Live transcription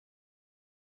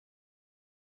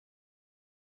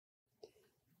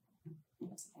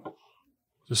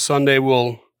This Sunday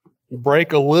we'll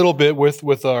break a little bit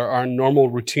with our normal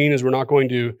routine, as we're not going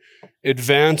to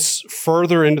advance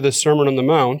further into the Sermon on the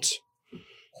Mount.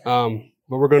 But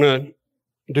we're going to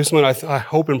do something I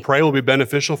hope and pray will be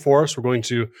beneficial for us. We're going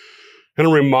to kind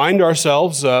of remind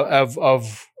ourselves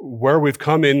of where we've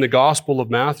come in the Gospel of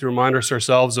Matthew, remind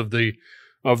ourselves of the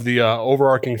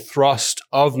overarching thrust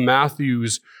of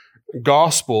Matthew's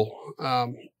Gospel,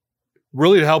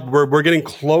 really to help. We're getting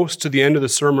close to the end of the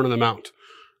Sermon on the Mount.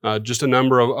 Just a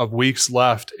number of weeks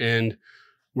left, and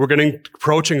we're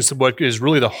approaching what is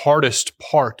really the hardest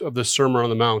part of the Sermon on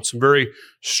the Mount. Some very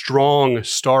strong,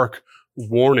 stark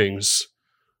warnings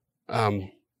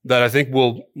that I think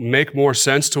will make more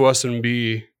sense to us and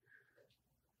be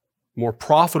more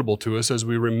profitable to us as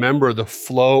we remember the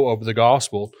flow of the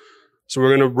gospel. So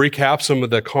we're going to recap some of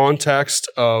the context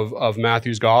of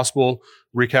Matthew's gospel,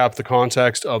 recap the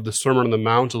context of the Sermon on the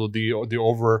Mount,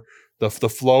 the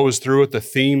flows through it, the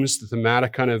themes, the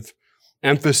thematic kind of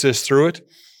emphasis through it.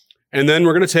 And then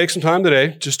we're going to take some time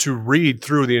today just to read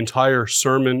through the entire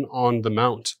Sermon on the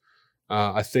Mount.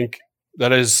 I think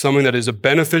that is something that is a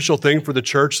beneficial thing for the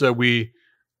church that we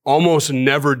almost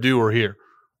never do or hear.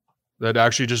 That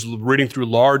actually just reading through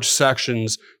large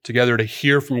sections together to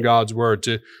hear from God's word,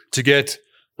 to get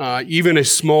even a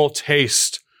small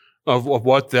taste of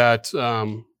what that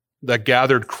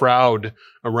gathered crowd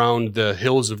around the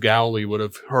hills of Galilee would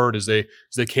have heard as they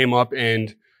came up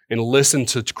and listened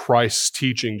to Christ's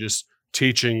teaching, just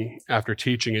teaching after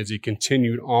teaching as he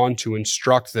continued on to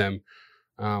instruct them.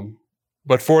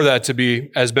 But for that to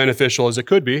be as beneficial as it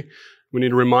could be, we need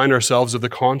to remind ourselves of the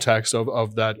context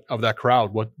of that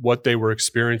crowd, what they were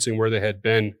experiencing, where they had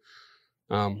been.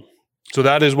 So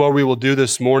that is what we will do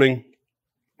this morning.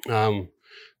 Some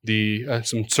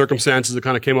circumstances that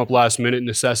kind of came up last minute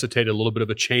necessitated a little bit of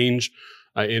a change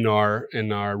in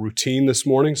our routine this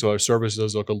morning. So our service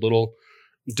does look a little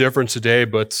different today,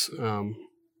 but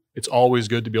it's always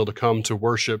good to be able to come to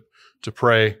worship, to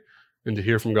pray, and to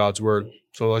hear from God's word.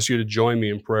 So I'll ask you to join me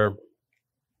in prayer.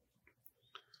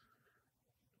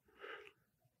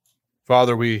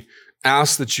 Father, we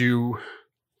ask that you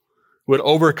would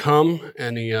overcome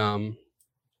any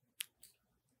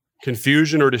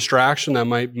confusion or distraction that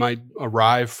might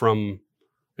arrive from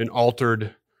an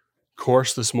altered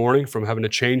course this morning, from having to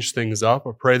change things up.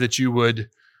 I pray that you would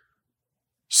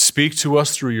speak to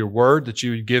us through your word, that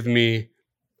you would give me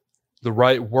the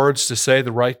right words to say,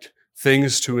 the right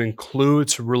things to include,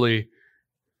 to really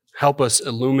help us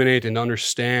illuminate and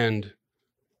understand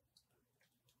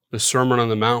the Sermon on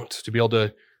the Mount, to be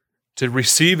able to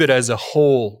receive it as a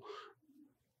whole,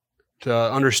 to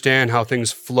understand how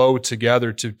things flow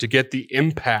together, to get the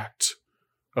impact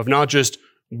of not just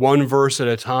one verse at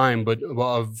a time, but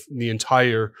of the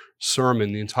entire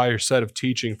sermon, the entire set of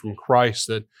teaching from Christ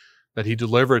that he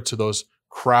delivered to those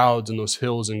crowds in those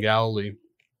hills in Galilee.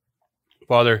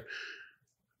 Father,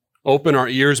 open our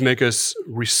ears, make us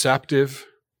receptive,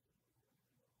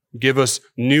 give us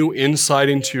new insight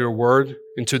into your word,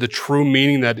 into the true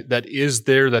meaning that is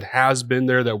there, that has been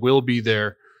there, that will be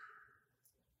there.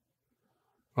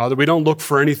 Father, we don't look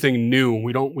for anything new.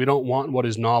 We don't want what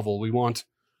is novel. We want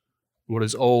what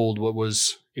is old, what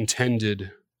was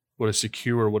intended, what is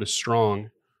secure, what is strong,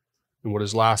 and what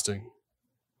is lasting.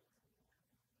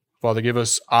 Father, give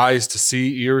us eyes to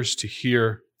see, ears to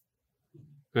hear,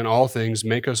 and all things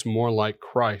make us more like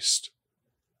Christ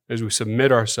as we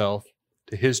submit ourselves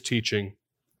to his teaching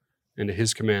and to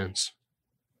his commands.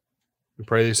 We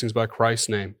pray these things by Christ's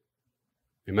name.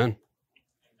 Amen.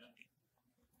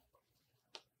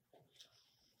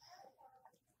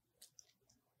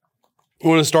 I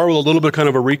want to start with a little bit kind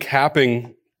of a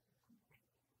recapping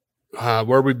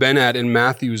where we've been at in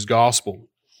Matthew's gospel.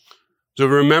 So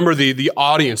remember the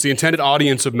audience, the intended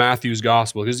audience of Matthew's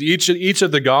gospel, because each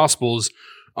of the gospels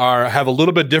have a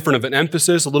little bit different of an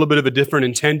emphasis, a little bit of a different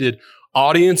intended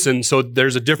audience, and so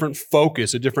there's a different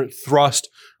focus, a different thrust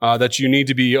that you need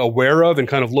to be aware of and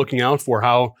kind of looking out for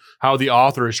how the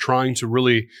author is trying to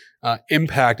really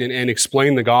impact and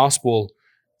explain the gospel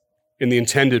in the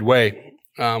intended way.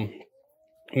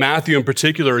 Matthew in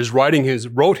particular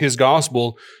wrote his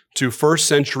gospel to first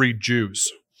century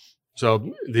Jews.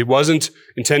 So it wasn't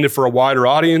intended for a wider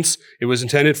audience. It was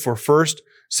intended for first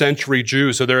century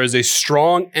Jews. So there is a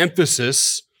strong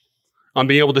emphasis on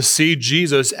being able to see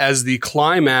Jesus as the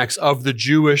climax of the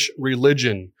Jewish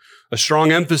religion. A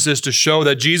strong emphasis to show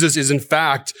that Jesus is in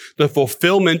fact the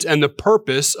fulfillment and the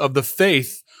purpose of the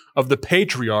faith of the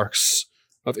patriarchs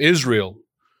of Israel.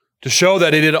 To show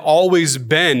that it had always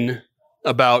been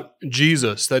about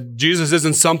Jesus, that Jesus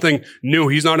isn't something new.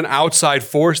 He's not an outside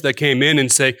force that came in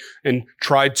and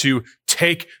tried to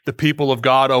take the people of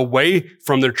God away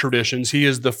from their traditions. He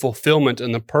is the fulfillment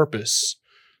and the purpose.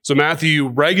 So Matthew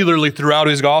regularly throughout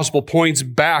his gospel points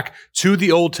back to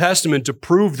the Old Testament to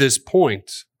prove this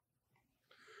point.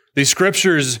 These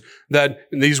scriptures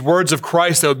these words of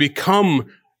Christ that would become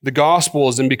the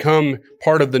Gospels and become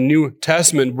part of the New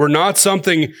Testament were not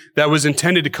something that was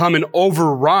intended to come and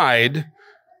override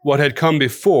what had come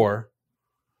before.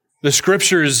 The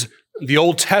scriptures, the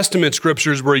Old Testament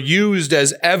scriptures, were used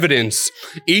as evidence,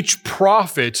 each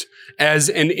prophet as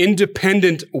an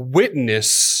independent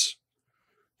witness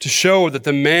to show that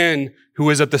the man who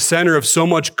was at the center of so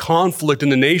much conflict in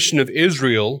the nation of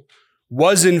Israel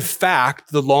was in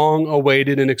fact the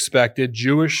long-awaited and expected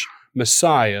Jewish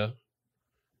Messiah,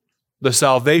 the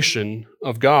salvation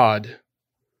of God.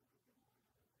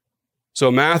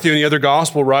 So Matthew and the other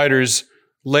gospel writers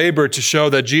labor to show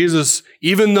that Jesus,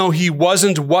 even though he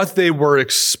wasn't what they were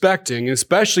expecting,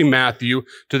 especially Matthew,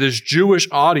 to this Jewish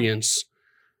audience,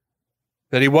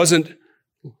 that he wasn't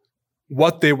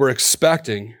what they were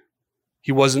expecting.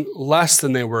 He wasn't less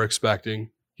than they were expecting.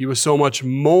 He was so much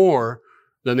more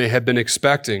than they had been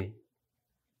expecting.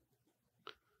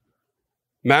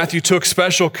 Matthew took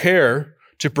special care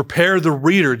to prepare the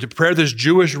reader, to prepare this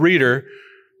Jewish reader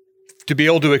to be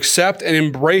able to accept and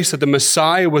embrace that the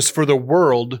Messiah was for the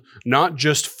world, not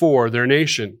just for their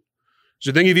nation.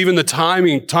 So think of even the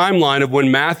timeline of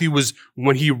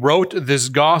when he wrote this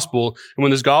gospel and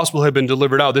when this gospel had been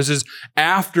delivered out. This is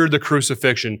after the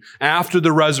crucifixion, after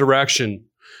the resurrection,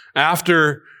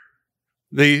 after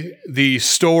the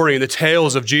story and the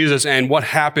tales of Jesus and what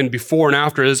happened before and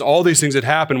after. All these things that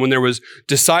happened when there was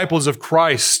disciples of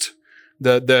Christ,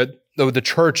 the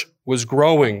church was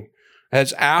growing.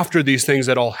 It's after these things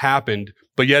that all happened,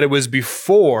 but yet it was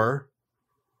before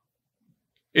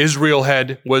Israel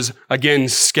was again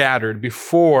scattered,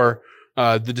 before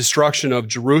the destruction of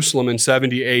Jerusalem in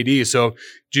 70 AD. So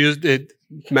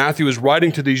Matthew is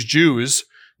writing to these Jews,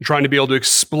 trying to be able to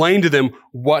explain to them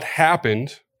what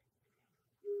happened.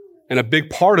 And a big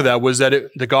part of that was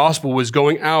that the gospel was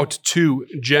going out to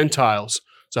Gentiles.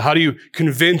 So how do you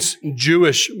convince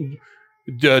Jewish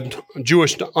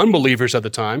unbelievers at the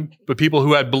time, but people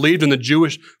who had believed in the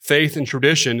Jewish faith and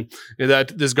tradition,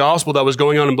 that this gospel that was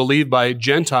going on and believed by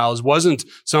Gentiles wasn't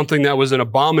something that was an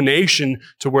abomination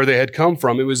to where they had come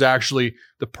from. It was actually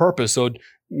the purpose. So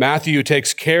Matthew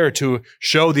takes care to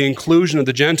show the inclusion of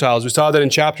the Gentiles. We saw that in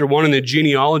chapter 1 in the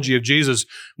genealogy of Jesus,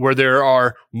 where there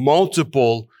are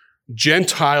multiple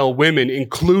Gentile women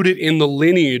included in the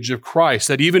lineage of Christ,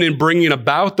 that even in bringing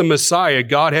about the Messiah,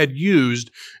 God had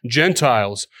used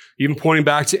Gentiles, even pointing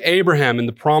back to Abraham and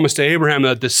the promise to Abraham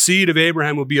that the seed of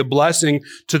Abraham would be a blessing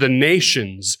to the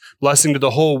nations, blessing to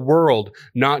the whole world,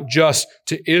 not just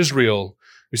to Israel.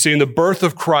 We see in the birth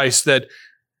of Christ that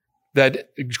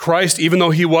Christ, even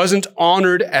though he wasn't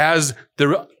honored as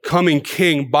the coming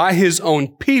king by his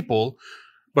own people,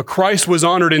 but Christ was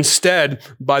honored instead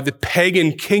by the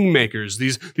pagan kingmakers,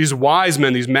 these wise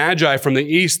men, these magi from the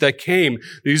east that came,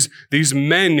 these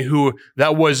men who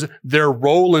that was their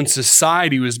role in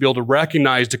society, was to be able to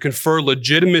recognize, to confer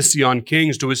legitimacy on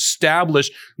kings, to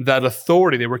establish that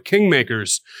authority. They were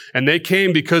kingmakers. And they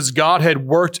came because God had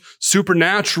worked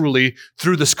supernaturally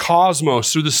through this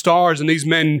cosmos, through the stars, and these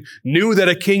men knew that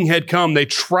a king had come. They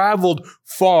traveled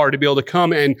far to be able to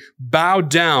come and bow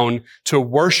down to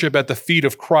worship at the feet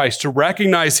of Christ, to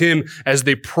recognize him as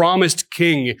the promised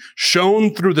king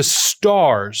shown through the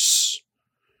stars.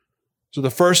 So the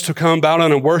first to come bow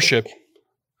down and worship,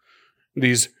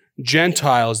 these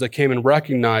Gentiles that came and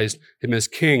recognized him as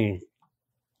king.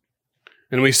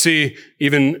 And we see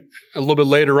even a little bit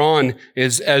later on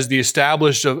is as the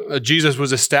Jesus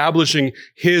was establishing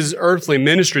his earthly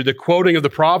ministry, the quoting of the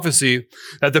prophecy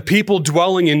that the people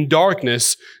dwelling in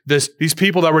darkness, these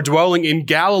people that were dwelling in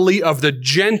Galilee of the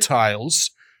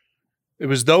Gentiles, it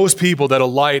was those people that a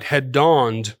light had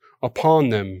dawned upon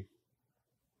them.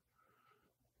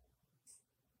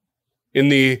 In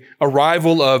the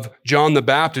arrival of John the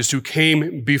Baptist, who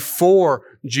came before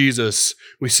Jesus,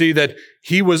 we see that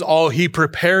he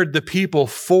prepared the people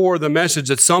for the message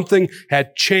that something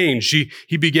had changed.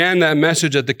 He began that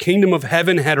message that the kingdom of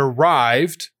heaven had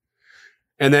arrived,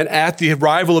 and that at the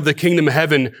arrival of the kingdom of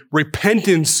heaven,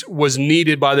 repentance was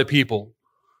needed by the people.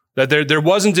 That there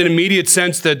wasn't an immediate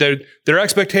sense that their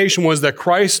expectation was that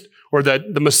Christ or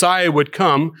that the Messiah would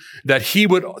come, that he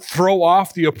would throw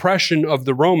off the oppression of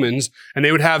the Romans, and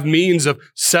they would have means of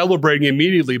celebrating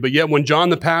immediately. But yet when John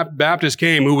the Baptist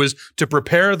came, who was to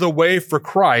prepare the way for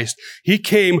Christ, he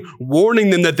came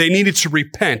warning them that they needed to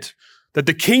repent, that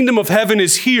the kingdom of heaven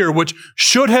is here, which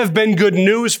should have been good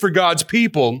news for God's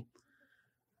people.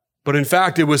 But in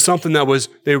fact, it was something that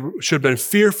they should have been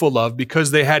fearful of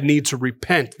because they had need to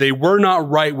repent. They were not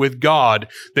right with God.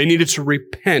 They needed to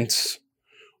repent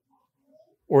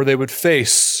or they would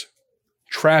face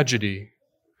tragedy.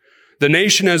 The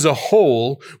nation as a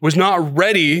whole was not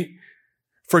ready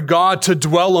for God to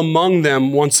dwell among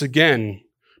them once again.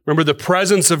 Remember, the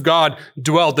presence of God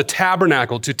dwelled, the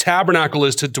tabernacle. To tabernacle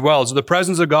is to dwell. So the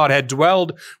presence of God had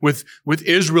dwelled with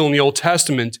Israel in the Old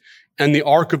Testament and the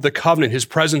Ark of the Covenant. His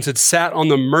presence had sat on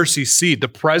the mercy seat, the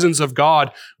presence of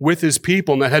God with his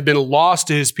people, and that had been lost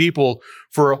to his people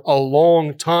for a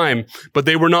long time. But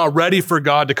they were not ready for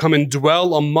God to come and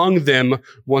dwell among them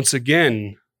once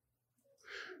again.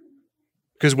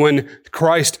 Because when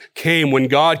Christ came, when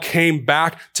God came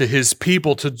back to his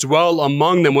people to dwell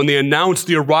among them, when they announced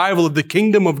the arrival of the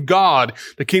kingdom of God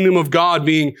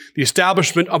being the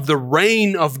establishment of the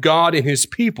reign of God in his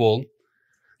people,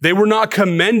 they were not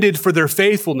commended for their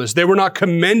faithfulness. They were not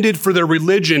commended for their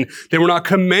religion. They were not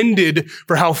commended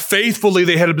for how faithfully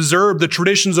they had observed the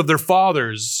traditions of their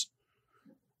fathers.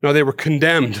 No, they were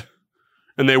condemned.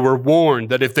 And they were warned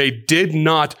that if they did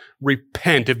not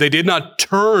repent, if they did not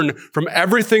turn from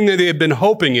everything that they had been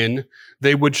hoping in,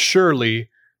 they would surely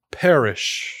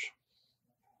perish.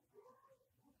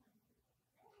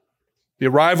 The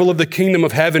arrival of the kingdom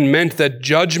of heaven meant that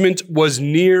judgment was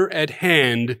near at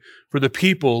hand for the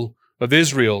people of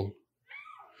Israel.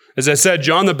 As I said,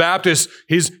 John the Baptist,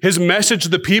 his message to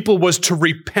the people was to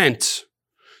repent.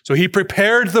 So he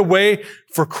prepared the way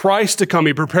for Christ to come.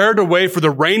 He prepared a way for the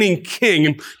reigning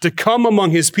king to come among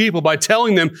his people by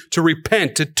telling them to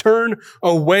repent, to turn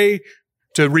away,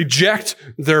 to reject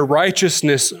their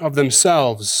righteousness of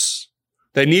themselves.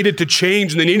 They needed to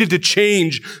change, and they needed to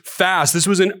change fast. This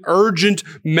was an urgent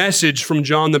message from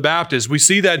John the Baptist. We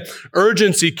see that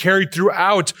urgency carried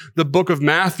throughout the book of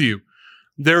Matthew.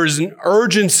 There is an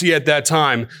urgency at that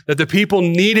time that the people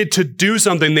needed to do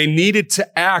something. They needed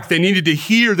to act. They needed to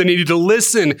hear. They needed to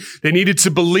listen. They needed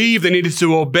to believe. They needed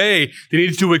to obey. They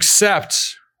needed to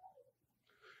accept.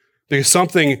 Because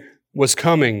something was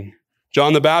coming.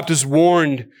 John the Baptist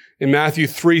warned in Matthew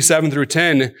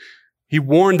 3:7-10, he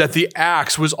warned that the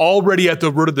axe was already at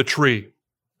the root of the tree.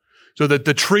 So that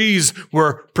the trees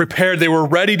were prepared. They were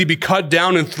ready to be cut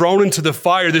down and thrown into the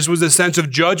fire. This was a sense of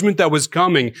judgment that was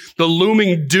coming, the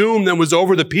looming doom that was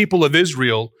over the people of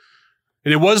Israel.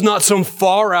 And it was not some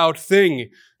far out thing.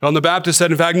 John the Baptist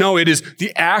said, in fact, no,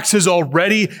 the axe is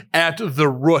already at the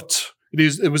root.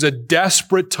 It was a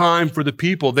desperate time for the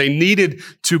people. They needed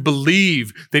to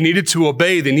believe. They needed to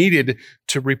obey. They needed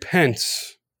to repent.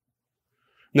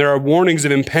 And there are warnings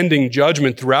of impending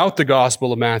judgment throughout the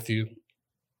Gospel of Matthew.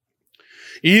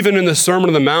 Even in the Sermon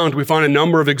on the Mount, we find a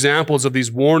number of examples of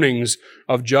these warnings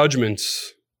of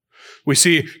judgments. We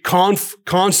see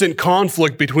constant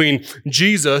conflict between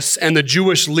Jesus and the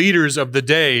Jewish leaders of the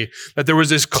day, that there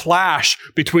was this clash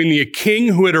between the king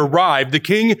who had arrived, the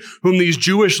king whom these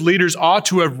Jewish leaders ought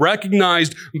to have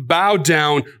recognized, bowed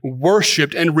down,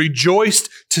 worshiped, and rejoiced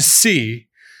to see.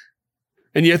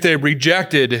 And yet they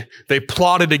rejected, they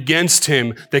plotted against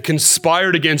him, they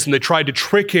conspired against him, they tried to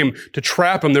trick him, to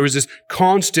trap him. There was this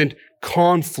constant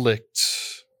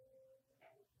conflict.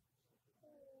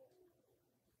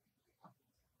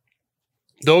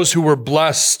 Those who were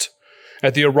blessed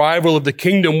at the arrival of the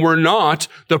kingdom were not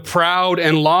the proud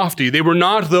and lofty. They were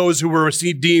not those who were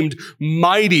deemed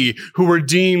mighty, who were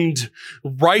deemed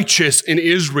righteous in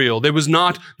Israel. There was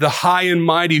not the high and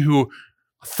mighty who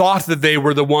thought that they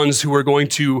were the ones who were going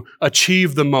to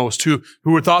achieve the most, who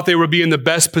thought they would be in the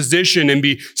best position and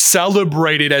be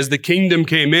celebrated as the kingdom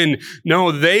came in.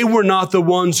 No, they were not the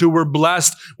ones who were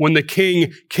blessed when the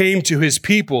king came to his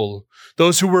people.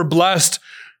 Those who were blessed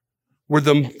were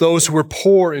those who were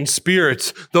poor in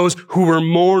spirit, those who were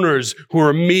mourners, who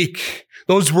were meek,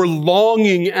 those who were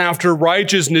longing after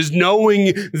righteousness,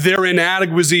 knowing their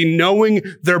inadequacy, knowing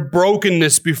their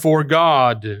brokenness before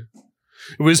God.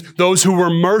 It was those who were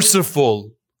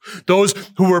merciful, those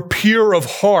who were pure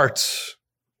of heart,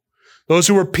 those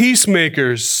who were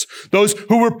peacemakers, those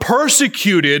who were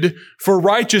persecuted for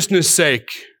righteousness'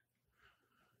 sake.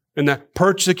 And that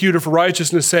persecuted for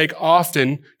righteousness' sake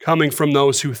often coming from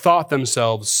those who thought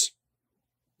themselves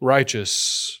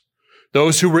righteous,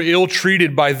 those who were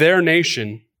ill-treated by their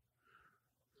nation,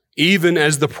 even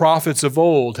as the prophets of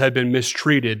old had been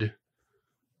mistreated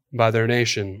by their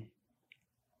nation.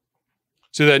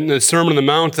 So that in the Sermon on the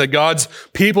Mount, that God's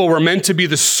people were meant to be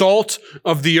the salt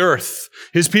of the earth.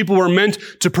 His people were meant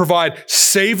to provide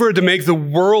savor, to make the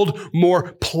world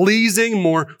more pleasing,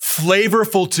 more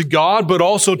flavorful to God, but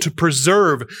also to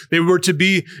preserve. They were to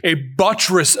be a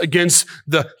buttress against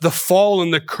the fall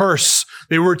and the curse.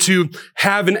 They were to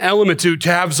have an element, to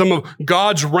have some of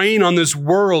God's reign on this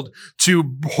world,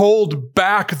 to hold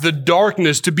back the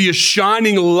darkness, to be a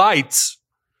shining light.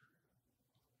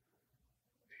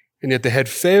 And yet they had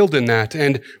failed in that.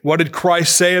 And what did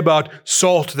Christ say about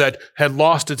salt that had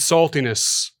lost its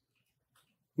saltiness?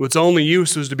 Its only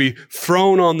use was to be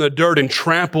thrown on the dirt and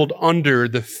trampled under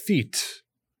the feet.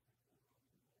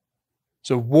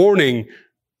 So warning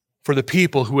for the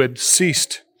people who had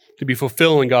ceased to be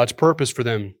fulfilling God's purpose for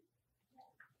them.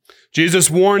 Jesus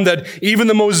warned that even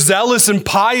the most zealous and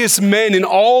pious men in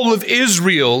all of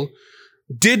Israel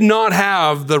did not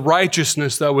have the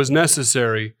righteousness that was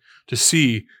necessary to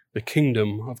see the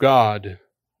kingdom of God.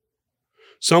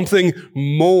 Something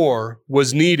more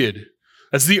was needed.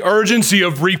 That's the urgency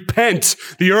of repent.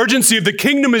 The urgency of the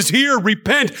kingdom is here,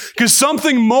 repent, because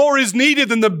something more is needed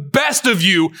than the best of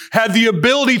you had the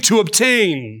ability to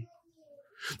obtain.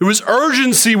 There was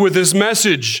urgency with this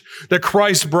message that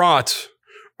Christ brought.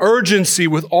 Urgency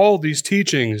with all these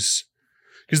teachings,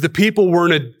 because the people were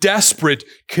in a desperate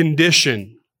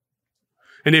condition.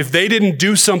 And if they didn't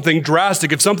do something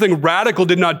drastic, if something radical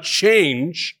did not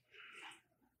change,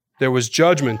 there was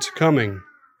judgment coming.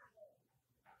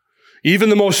 Even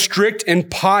the most strict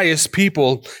and pious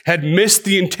people had missed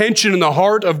the intention in the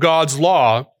heart of God's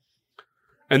law,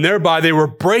 and thereby they were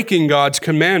breaking God's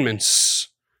commandments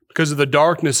because of the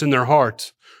darkness in their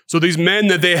heart. So these men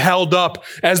that they held up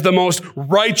as the most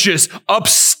righteous,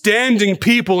 upstanding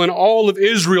people in all of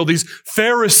Israel, these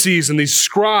Pharisees and these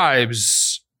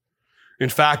scribes, in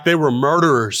fact, they were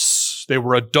murderers, they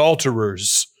were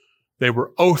adulterers, they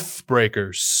were oath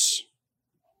breakers.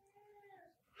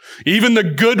 Even the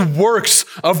good works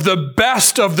of the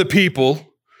best of the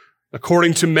people,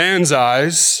 according to man's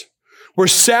eyes, were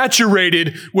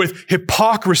saturated with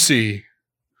hypocrisy.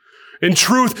 In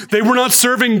truth, they were not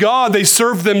serving God, they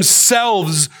served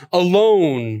themselves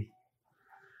alone.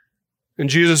 And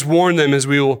Jesus warned them, as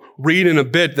we will read in a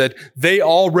bit, that they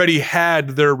already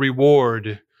had their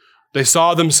reward. They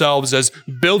saw themselves as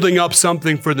building up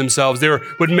something for themselves. They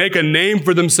would make a name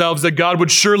for themselves, that God would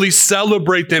surely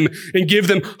celebrate them and give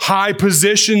them high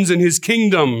positions in His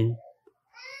kingdom.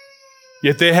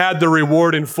 Yet they had the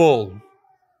reward in full.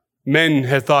 Men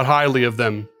had thought highly of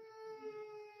them,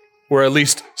 or at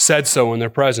least said so in their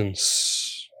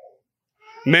presence.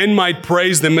 Men might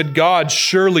praise them, but God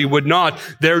surely would not.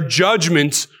 Their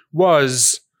judgment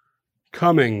was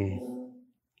coming.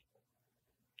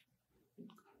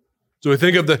 So we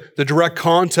think of the direct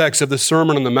context of the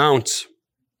Sermon on the Mount.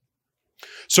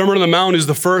 Sermon on the Mount is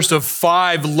the first of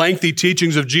 5 lengthy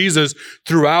teachings of Jesus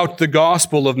throughout the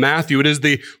Gospel of Matthew. It is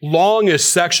the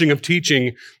longest section of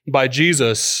teaching by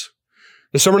Jesus.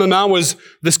 The Sermon on the Mount was,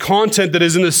 this content that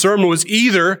is in the sermon was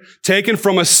either taken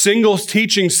from a single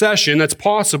teaching session, that's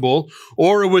possible,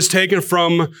 or it was taken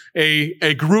from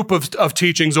a group of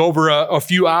teachings over a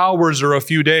few hours or a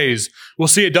few days. We'll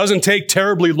see it doesn't take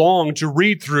terribly long to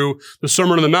read through the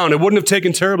Sermon on the Mount. It wouldn't have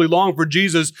taken terribly long for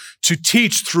Jesus to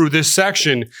teach through this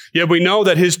section. Yet we know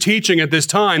that his teaching at this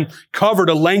time covered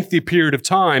a lengthy period of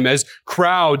time as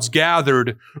crowds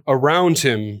gathered around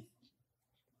him.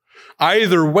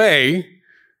 Either way,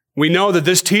 we know that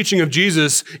this teaching of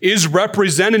Jesus is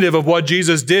representative of what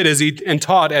Jesus did and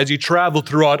taught as he traveled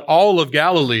throughout all of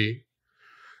Galilee.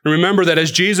 And remember that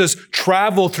as Jesus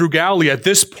traveled through Galilee at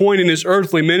this point in his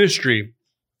earthly ministry,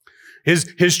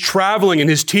 his traveling and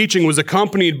his teaching was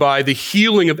accompanied by the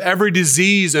healing of every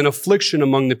disease and affliction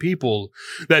among the people.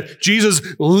 That Jesus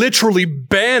literally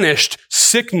banished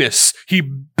sickness. He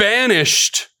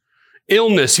banished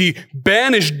illness. He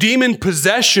banished demon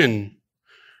possession.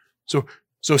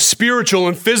 So spiritual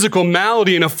and physical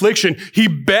malady and affliction, he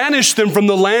banished them from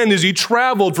the land as he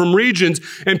traveled from regions,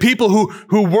 and people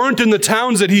who weren't in the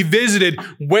towns that he visited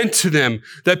went to them,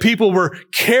 that people were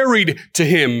carried to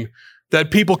him, that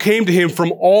people came to him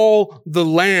from all the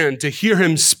land to hear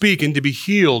him speak and to be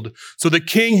healed. So the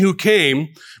king who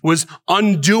came was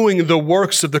undoing the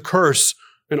works of the curse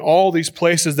in all these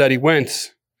places that he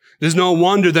went. There's no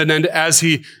wonder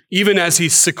that even as he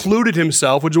secluded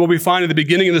himself, which is what we find at the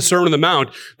beginning of the Sermon on the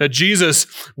Mount, that Jesus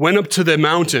went up to the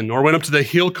mountain or went up to the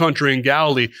hill country in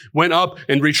Galilee, went up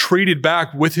and retreated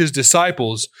back with his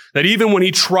disciples, that even when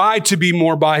he tried to be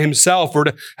more by himself or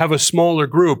to have a smaller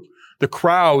group, the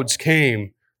crowds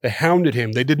came. They hounded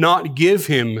him. They did not give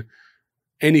him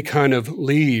any kind of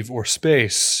leave or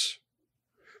space.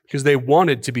 because they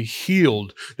wanted to be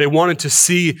healed. They wanted to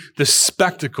see the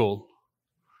spectacle.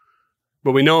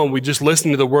 But we know, we just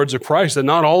listened to the words of Christ, that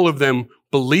not all of them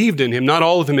believed in him. Not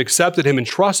all of them accepted him and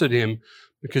trusted him,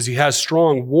 because he has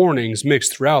strong warnings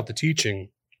mixed throughout the teaching.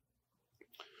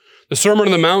 The Sermon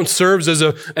on the Mount serves as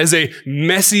a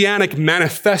messianic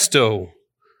manifesto.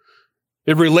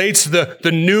 It relates to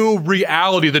the new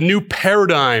reality, the new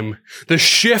paradigm, the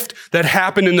shift that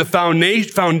happened in the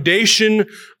foundation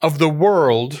of the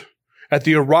world at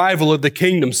the arrival of the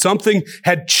kingdom. Something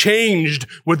had changed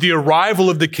with the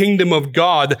arrival of the kingdom of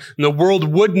God, and the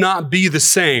world would not be the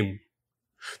same.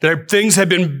 Things had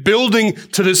been building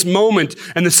to this moment,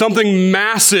 and something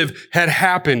massive had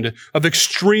happened of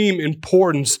extreme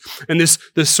importance. And this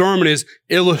sermon is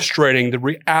illustrating the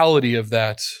reality of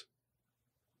that.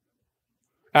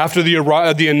 After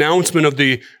the announcement of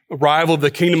the arrival of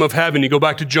the kingdom of heaven, you go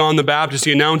back to John the Baptist,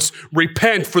 he announced,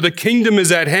 "Repent, for the kingdom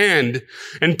is at hand."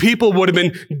 And people would have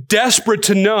been desperate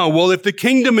to know, well, if the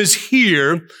kingdom is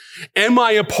here, am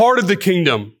I a part of the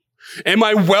kingdom? Am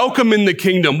I welcome in the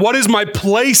kingdom? What is my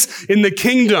place in the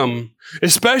kingdom?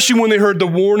 Especially when they heard the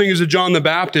warnings of John the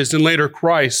Baptist and later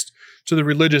Christ to the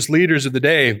religious leaders of the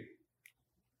day.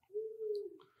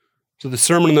 So the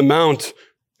Sermon on the Mount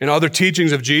and other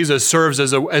teachings of Jesus serves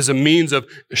as a means of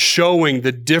showing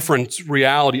the different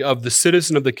reality of the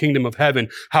citizen of the kingdom of heaven,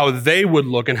 how they would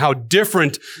look and how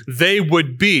different they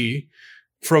would be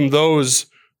from those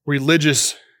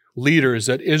religious leaders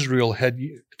that Israel had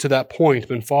to that point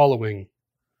been following.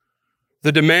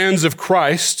 The demands of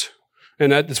Christ,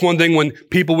 and that's one thing when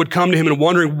people would come to him and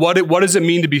wondering, what does it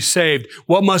mean to be saved?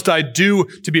 What must I do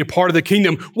to be a part of the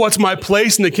kingdom? What's my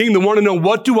place in the kingdom? They want to know,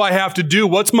 what do I have to do?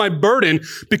 What's my burden?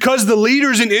 Because the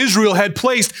leaders in Israel had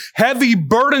placed heavy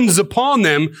burdens upon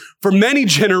them for many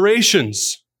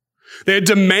generations. They had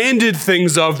demanded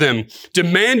things of them,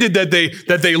 demanded that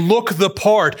they look the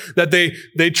part, that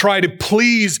they try to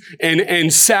please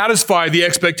and satisfy the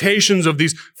expectations of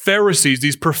these Pharisees,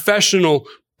 these professional,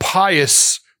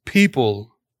 pious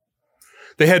people.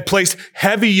 They had placed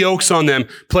heavy yokes on them,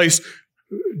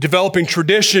 developing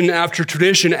tradition after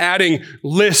tradition, adding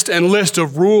list and list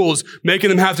of rules, making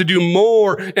them have to do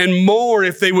more and more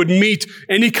if they would meet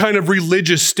any kind of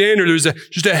religious standard. There was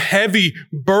just a heavy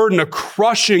burden, a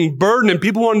crushing burden. And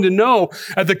people wanted to know,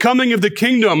 at the coming of the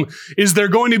kingdom, is there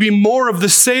going to be more of the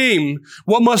same?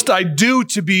 What must I do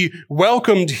to be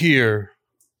welcomed here?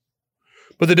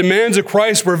 But the demands of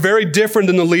Christ were very different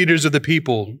than the leaders of the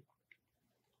people.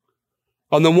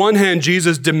 On the one hand,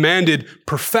 Jesus demanded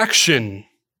perfection.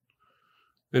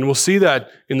 And we'll see that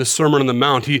in the Sermon on the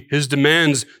Mount. His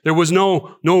demands, there was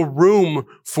no room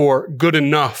for good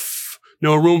enough,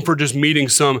 no room for just meeting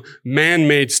some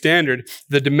man-made standard.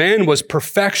 The demand was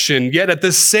perfection, yet at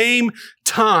the same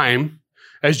time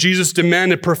as Jesus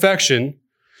demanded perfection,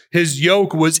 his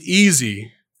yoke was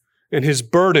easy and his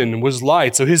burden was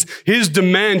light. So his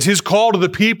demands, his call to the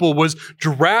people was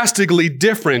drastically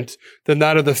different than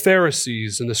that of the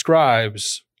Pharisees and the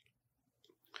scribes.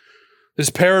 This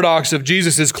paradox of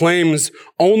Jesus' claims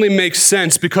only makes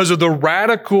sense because of the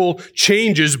radical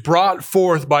changes brought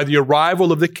forth by the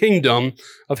arrival of the kingdom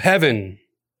of heaven.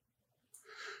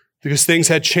 Because things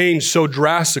had changed so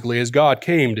drastically as God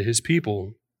came to his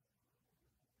people.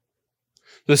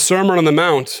 The Sermon on the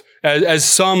Mount, as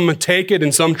some take it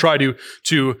and some try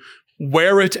to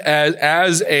wear it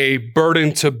as a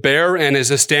burden to bear and as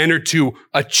a standard to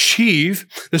achieve,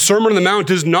 the Sermon on the Mount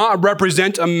does not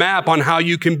represent a map on how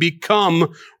you can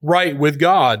become right with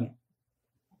God.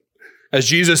 As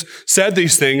Jesus said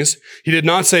these things, he did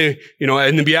not say,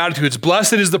 in the Beatitudes,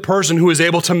 blessed is the person who is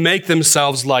able to make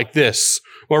themselves like this.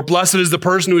 Or blessed is the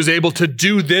person who is able to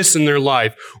do this in their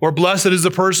life. Or blessed is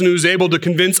the person who is able to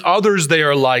convince others they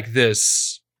are like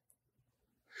this.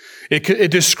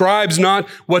 It describes not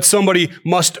what somebody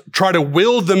must try to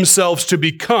will themselves to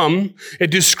become.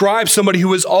 It describes somebody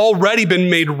who has already been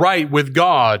made right with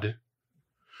God.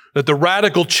 That the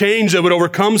radical change that would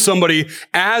overcome somebody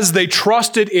as they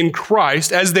trusted in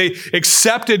Christ, as they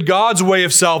accepted God's way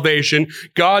of salvation,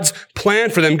 God's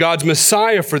plan for them, God's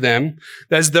Messiah for them,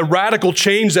 as the radical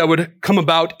change that would come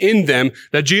about in them,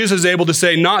 that Jesus is able to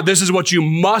say, not this is what you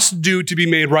must do to be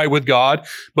made right with God,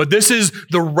 but this is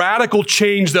the radical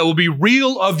change that will be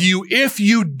real of you if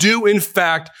you do in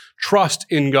fact trust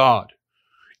in God.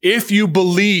 If you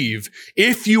believe,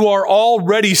 if you are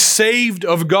already saved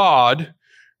of God,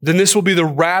 then this will be the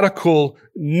radical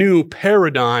new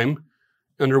paradigm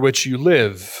under which you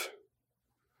live.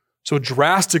 So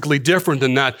drastically different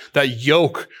than that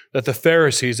yoke that the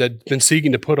Pharisees had been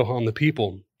seeking to put on the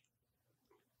people.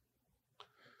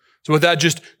 So with that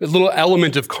just a little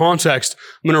element of context,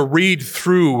 I'm going to read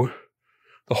through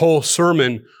the whole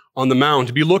Sermon on the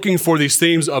Mount. Be looking for these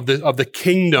themes of the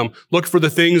kingdom. Look for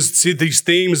these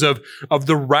themes of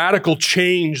the radical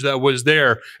change that was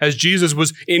there as Jesus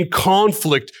was in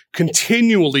conflict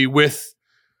continually with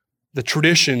the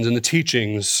traditions and the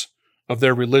teachings of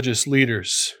their religious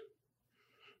leaders.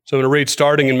 So I'm going to read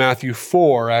starting in Matthew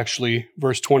 4, actually,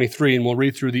 verse 23, and we'll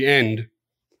read through the end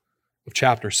of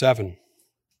chapter 7.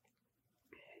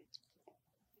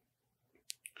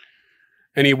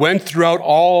 And he went throughout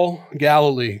all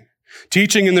Galilee,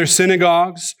 teaching in their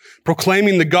synagogues,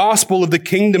 proclaiming the gospel of the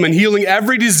kingdom, and healing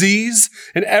every disease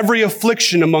and every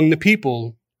affliction among the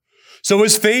people. So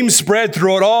his fame spread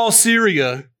throughout all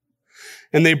Syria,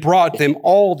 and they brought them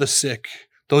all the sick,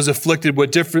 those afflicted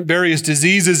with various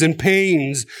diseases and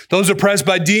pains, those oppressed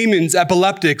by demons,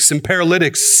 epileptics, and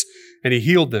paralytics, and he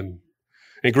healed them.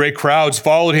 And great crowds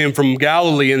followed him from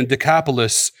Galilee and the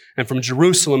Decapolis, and from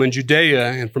Jerusalem and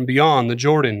Judea, and from beyond the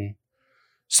Jordan.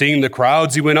 Seeing the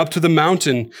crowds, he went up to the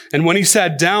mountain, and when he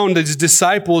sat down, his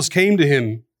disciples came to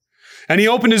him. And he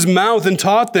opened his mouth and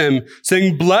taught them,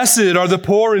 saying, Blessed are the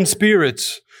poor in spirit,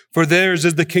 for theirs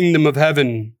is the kingdom of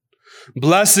heaven.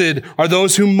 Blessed are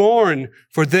those who mourn,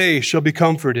 for they shall be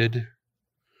comforted.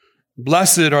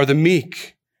 Blessed are the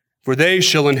meek, for they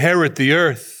shall inherit the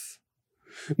earth.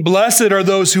 Blessed are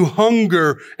those who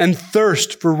hunger and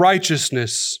thirst for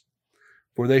righteousness,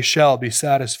 for they shall be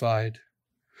satisfied.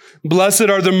 Blessed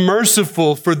are the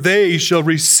merciful, for they shall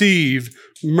receive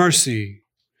mercy.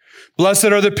 Blessed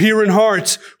are the pure in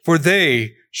heart, for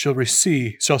they shall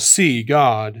see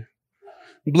God.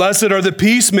 Blessed are the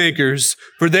peacemakers,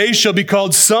 for they shall be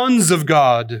called sons of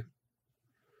God.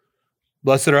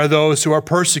 Blessed are those who are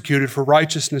persecuted for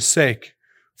righteousness' sake,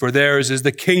 for theirs is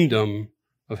the kingdom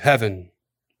of heaven.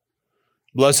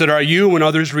 Blessed are you when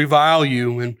others revile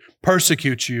you and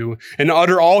persecute you and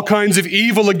utter all kinds of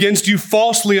evil against you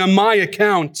falsely on my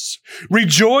account.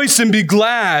 Rejoice and be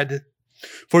glad,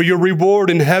 for your reward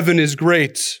in heaven is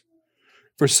great.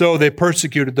 For so they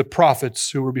persecuted the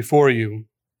prophets who were before you.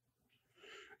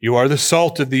 You are the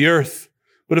salt of the earth,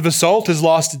 but if a salt has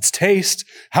lost its taste,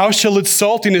 how shall its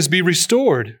saltiness be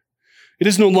restored? It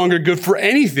is no longer good for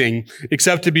anything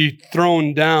except to be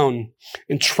thrown down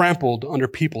and trampled under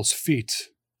people's feet.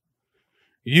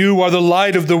 You are the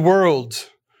light of the world.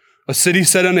 A city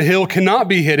set on a hill cannot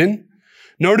be hidden,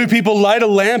 nor do people light a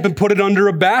lamp and put it under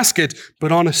a basket,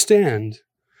 but on a stand,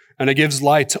 and it gives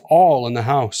light to all in the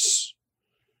house.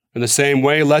 In the same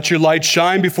way, let your light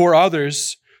shine before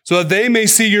others, so that they may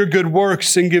see your good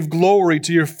works and give glory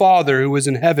to your Father who is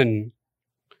in heaven.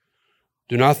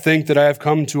 Do not think that I have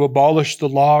come to abolish the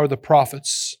law or the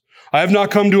prophets. I have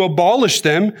not come to abolish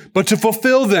them, but to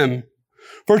fulfill them.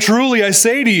 For truly I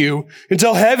say to you,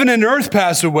 until heaven and earth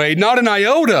pass away, not an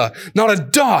iota, not a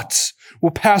dot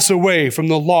will pass away from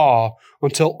the law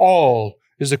until all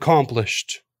is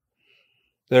accomplished.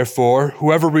 Therefore,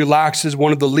 whoever relaxes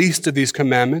one of the least of these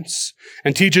commandments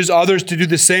and teaches others to do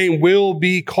the same will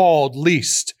be called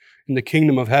least in the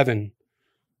kingdom of heaven.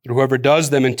 But whoever does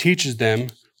them and teaches them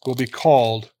will be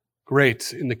called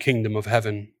great in the kingdom of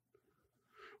heaven.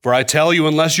 For I tell you,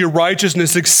 unless your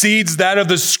righteousness exceeds that of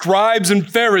the scribes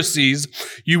and Pharisees,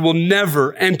 you will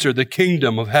never enter the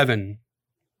kingdom of heaven.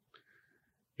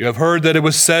 You have heard that it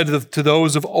was said to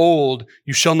those of old,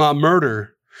 you shall not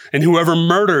murder, and whoever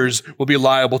murders will be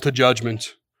liable to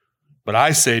judgment. But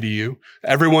I say to you,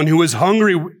 everyone who is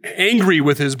angry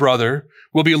with his brother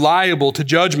will be liable to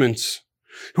judgment.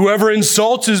 Whoever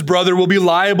insults his brother will be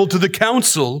liable to the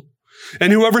council,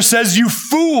 and whoever says, you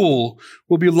fool,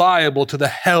 will be liable to the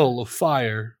hell of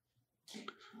fire.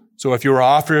 So if you are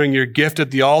offering your gift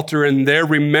at the altar and there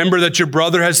remember that your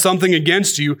brother has something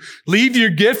against you, leave your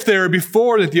gift there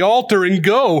before at the altar and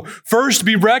go. First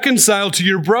be reconciled to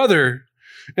your brother,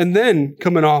 and then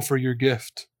come and offer your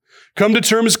gift. Come to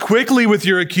terms quickly with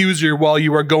your accuser while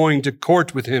you are going to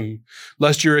court with him,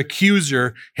 lest your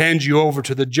accuser hand you over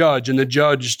to the judge and the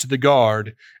judge to the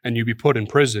guard, and you be put in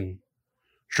prison.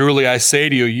 Truly I say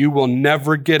to you, you will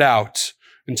never get out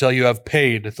until you have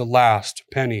paid the last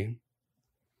penny.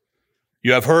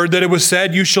 You have heard that it was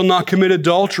said, you shall not commit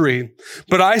adultery.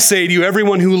 But I say to you,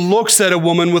 everyone who looks at a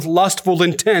woman with lustful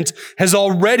intent has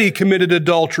already committed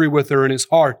adultery with her in his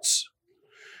heart.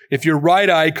 If your right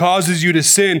eye causes you to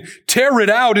sin, tear it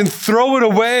out and throw it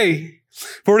away.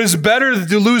 For it is better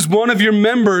to lose one of your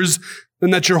members than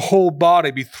that your whole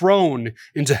body be thrown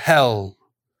into hell.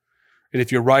 And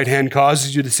if your right hand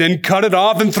causes you to sin, cut it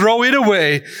off and throw it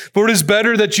away. For it is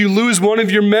better that you lose one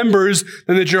of your members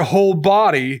than that your whole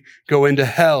body go into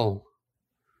hell.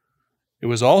 It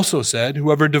was also said,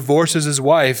 whoever divorces his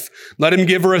wife, let him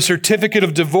give her a certificate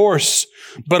of divorce.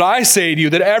 But I say to you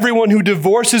that everyone who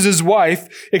divorces his wife,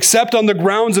 except on the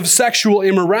grounds of sexual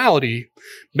immorality,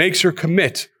 makes her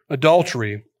commit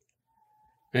adultery.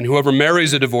 And whoever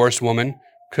marries a divorced woman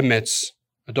commits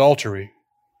adultery.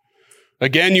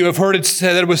 Again, you have heard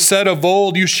that it was said of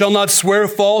old, you shall not swear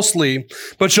falsely,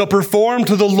 but shall perform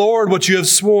to the Lord what you have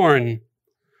sworn.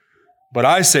 But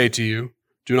I say to you,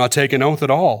 do not take an oath at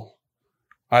all,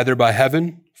 either by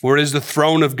heaven, for it is the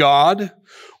throne of God,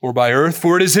 or by earth,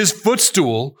 for it is his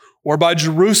footstool, or by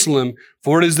Jerusalem,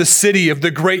 for it is the city of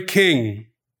the great king.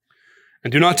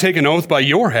 And do not take an oath by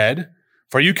your head,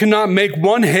 for you cannot make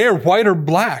one hair white or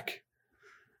black.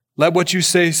 Let what you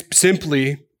say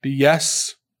simply be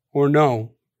yes or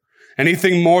no.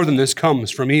 Anything more than this comes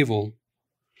from evil.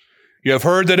 You have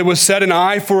heard that it was said, an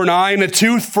eye for an eye and a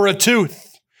tooth for a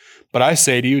tooth. But I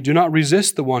say to you, do not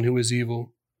resist the one who is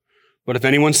evil. But if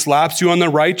anyone slaps you on the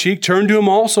right cheek, turn to him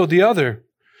also the other.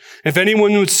 If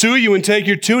anyone would sue you and take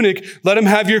your tunic, let him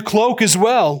have your cloak as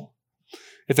well.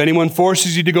 If anyone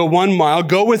forces you to go 1 mile,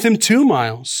 go with him 2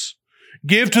 miles.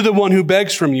 Give to the one who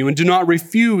begs from you, and do not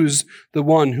refuse the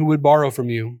one who would borrow from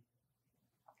you.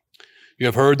 You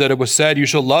have heard that it was said, you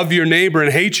shall love your neighbor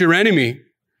and hate your enemy.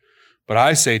 But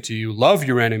I say to you, love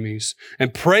your enemies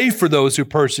and pray for those who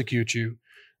persecute you,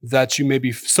 that you may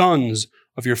be sons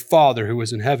of your Father who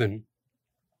is in heaven.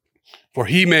 For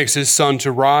he makes his sun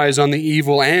to rise on the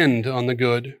evil and on the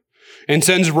good, and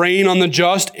sends rain on the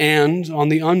just and on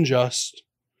the unjust.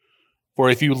 For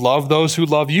if you love those who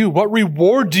love you, what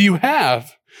reward do you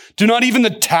have? Do not even the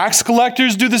tax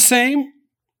collectors do the same?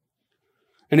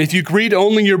 And if you greet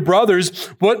only your brothers,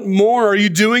 what more are you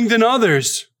doing than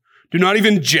others? Do not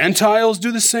even Gentiles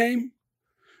do the same?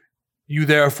 You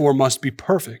therefore must be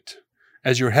perfect,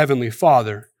 as your heavenly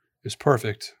Father is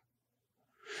perfect.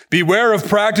 Beware of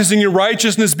practicing your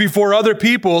righteousness before other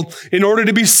people in order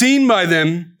to be seen by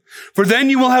them, for then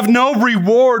you will have no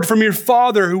reward from your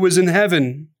Father who is in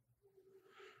heaven.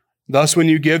 Thus, when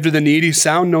you give to the needy,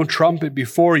 sound no trumpet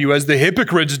before you, as the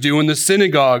hypocrites do in the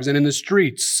synagogues and in the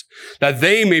streets, that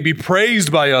they may be praised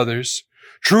by others.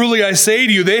 Truly, I say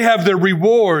to you, they have their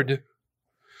reward.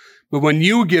 But when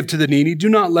you give to the needy, do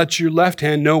not let your left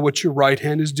hand know what your right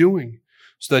hand is doing,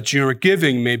 so that your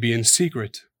giving may be in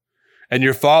secret. And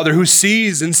your Father who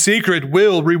sees in secret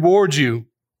will reward you.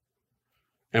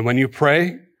 And when you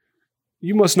pray,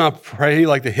 you must not pray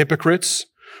like the hypocrites,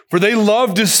 for they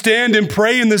love to stand and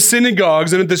pray in the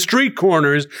synagogues and at the street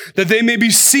corners, that they may be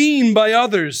seen by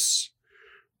others.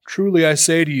 Truly I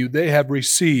say to you, they have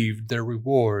received their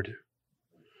reward.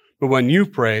 But when you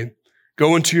pray,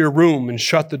 go into your room and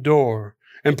shut the door,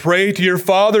 and pray to your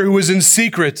Father who is in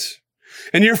secret,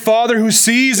 and your Father who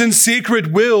sees in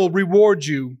secret will reward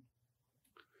you.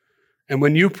 And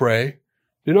when you pray,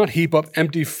 do not heap up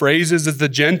empty phrases as the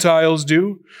Gentiles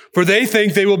do, for they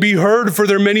think they will be heard for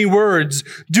their many words.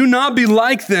 Do not be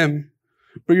like them,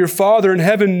 for your Father in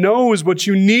heaven knows what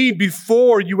you need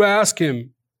before you ask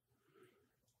him.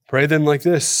 Pray then like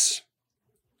this: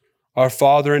 Our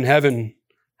Father in heaven,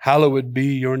 hallowed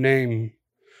be your name.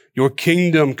 Your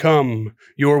kingdom come,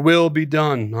 your will be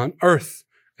done on earth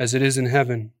as it is in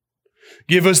heaven.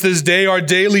 Give us this day our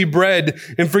daily bread,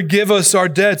 and forgive us our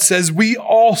debts as we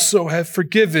also have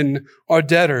forgiven our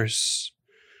debtors.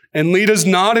 And lead us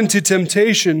not into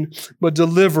temptation, but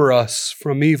deliver us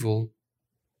from evil.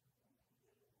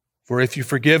 For if you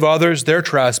forgive others their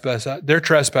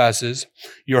trespasses,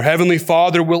 your heavenly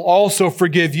Father will also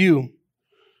forgive you.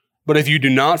 But if you do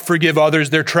not forgive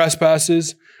others their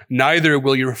trespasses, neither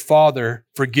will your Father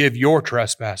forgive your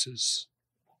trespasses.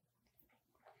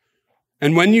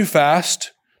 And when you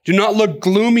fast, do not look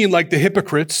gloomy like the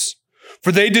hypocrites,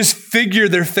 for they disfigure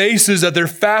their faces that their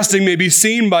fasting may be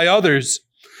seen by others.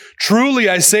 Truly,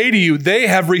 I say to you, they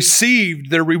have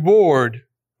received their reward.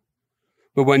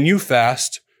 But when you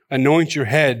fast, anoint your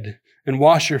head and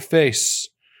wash your face,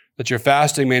 that your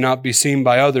fasting may not be seen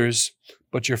by others,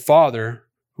 but your Father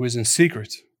who is in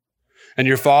secret. And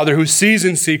your Father who sees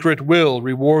in secret will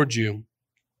reward you.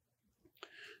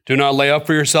 Do not lay up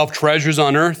for yourself treasures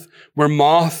on earth, where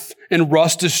moth and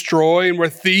rust destroy and where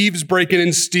thieves break in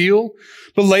and steal.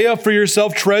 But lay up for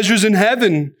yourself treasures in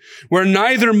heaven, where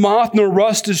neither moth nor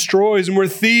rust destroys and where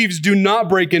thieves do not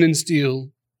break in and steal.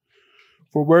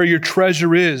 For where your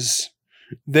treasure is,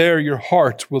 there your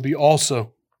heart will be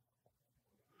also.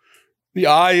 The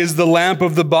eye is the lamp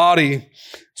of the body.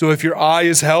 So if your eye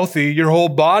is healthy, your whole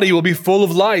body will be full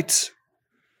of light.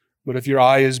 But if your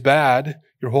eye is bad,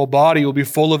 your whole body will be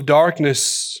full of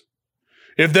darkness.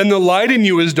 If then the light in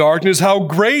you is darkness, how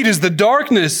great is the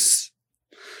darkness?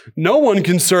 No one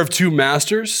can serve two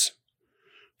masters,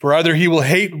 for either he will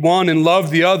hate one and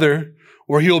love the other,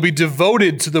 or he will be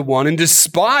devoted to the one and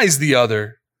despise the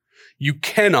other. You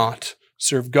cannot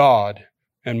serve God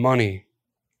and money.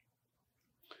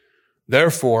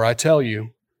 Therefore, I tell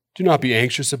you, do not be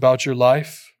anxious about your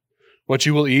life, what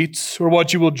you will eat or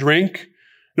what you will drink,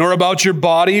 nor about your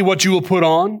body, what you will put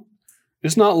on.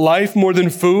 Is not life more than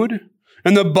food,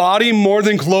 and the body more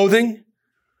than clothing?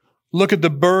 Look at the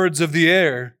birds of the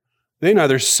air. They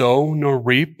neither sow, nor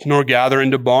reap, nor gather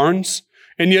into barns,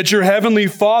 and yet your heavenly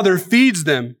Father feeds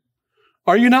them.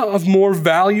 Are you not of more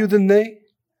value than they?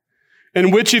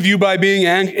 And which of you, by being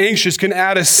anxious, can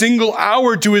add a single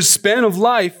hour to his span of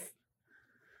life?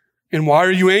 And why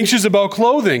are you anxious about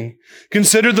clothing?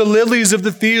 Consider the lilies of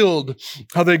the field,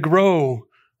 how they grow.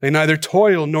 They neither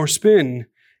toil nor spin.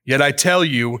 Yet I tell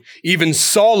you, even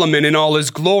Solomon in all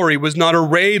his glory was not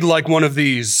arrayed like one of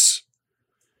these.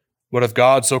 What if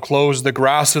God so clothes the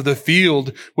grass of the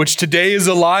field, which today is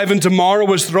alive and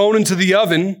tomorrow is thrown into the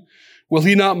oven? Will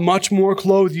he not much more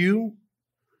clothe you?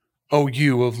 O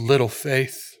you of little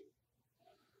faith.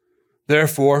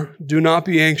 Therefore, do not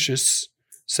be anxious,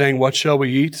 saying, what shall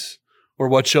we eat? Or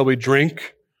what shall we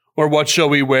drink? Or what shall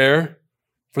we wear?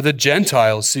 For the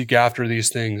Gentiles seek after these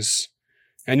things,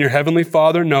 and your heavenly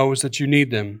Father knows that you need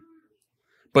them.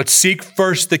 But seek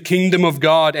first the kingdom of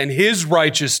God and his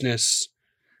righteousness,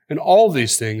 and all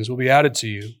these things will be added to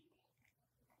you.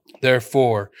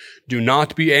 Therefore, do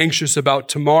not be anxious about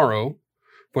tomorrow,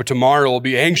 for tomorrow will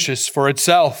be anxious for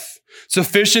itself.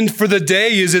 Sufficient for the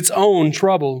day is its own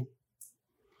trouble.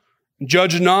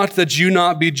 Judge not that you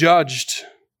not be judged.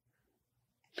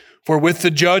 For with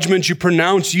the judgment you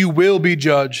pronounce, you will be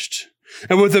judged.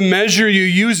 And with the measure you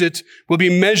use, it will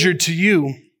be measured to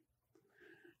you.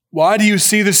 Why do you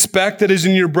see the speck that is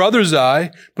in your brother's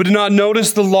eye, but do not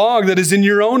notice the log that is in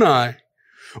your own eye?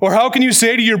 Or how can you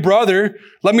say to your brother,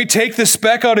 let me take the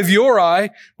speck out of your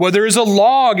eye, while there is a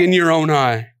log in your own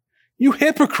eye? You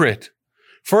hypocrite!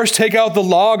 First take out the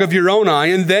log of your own eye,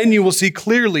 and then you will see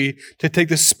clearly to take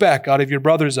the speck out of your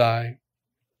brother's eye.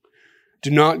 Do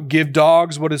not give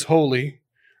dogs what is holy.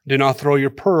 Do not throw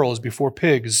your pearls before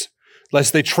pigs,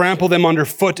 lest they trample them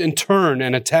underfoot and turn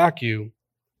and attack you.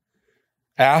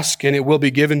 Ask, and it will be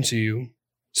given to you.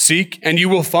 Seek, and you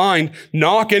will find.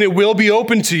 Knock, and it will be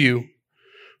opened to you.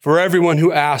 For everyone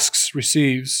who asks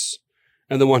receives,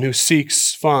 and the one who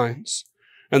seeks finds,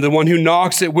 and the one who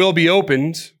knocks it will be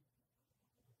opened.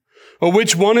 Or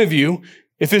which one of you,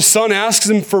 if his son asks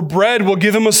him for bread, will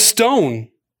give him a stone?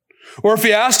 Or if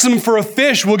he asks him for a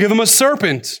fish, will give him a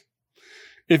serpent?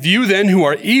 If you then, who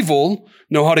are evil,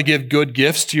 know how to give good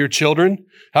gifts to your children,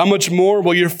 how much more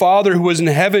will your Father who is in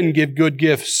heaven give good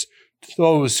gifts to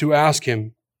those who ask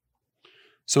him?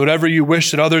 So whatever you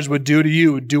wish that others would do to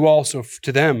you, do also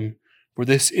to them, for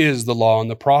this is the law and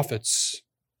the prophets.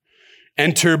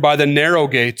 Enter by the narrow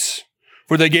gate,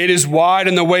 for the gate is wide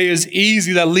and the way is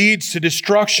easy that leads to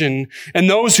destruction, and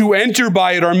those who enter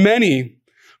by it are many.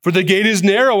 For the gate is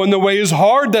narrow and the way is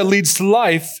hard that leads to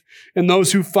life, and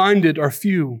those who find it are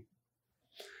few.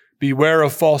 Beware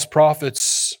of false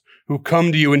prophets who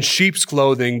come to you in sheep's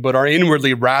clothing, but are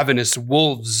inwardly ravenous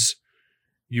wolves.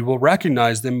 You will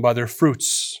recognize them by their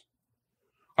fruits.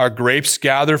 Are grapes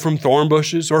gathered from thorn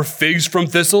bushes or figs from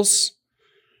thistles?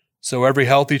 So every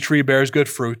healthy tree bears good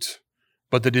fruit,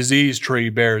 but the diseased tree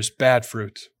bears bad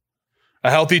fruit. A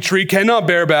healthy tree cannot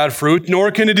bear bad fruit,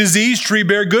 nor can a diseased tree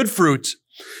bear good fruit.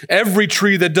 Every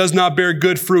tree that does not bear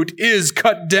good fruit is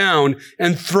cut down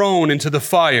and thrown into the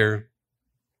fire.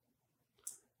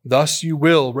 Thus you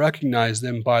will recognize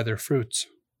them by their fruits.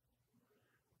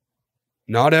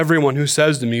 Not everyone who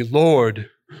says to me, Lord,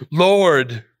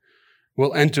 Lord,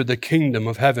 will enter the kingdom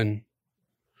of heaven,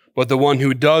 but the one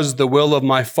who does the will of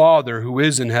my Father who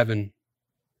is in heaven.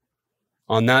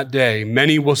 On that day,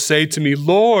 many will say to me,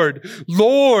 Lord,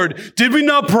 Lord, did we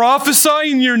not prophesy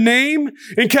in your name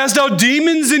and cast out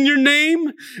demons in your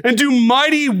name and do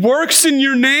mighty works in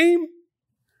your name?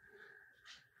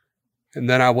 And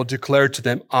then I will declare to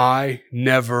them, I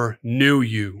never knew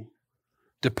you.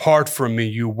 Depart from me,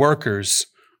 you workers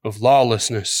of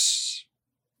lawlessness.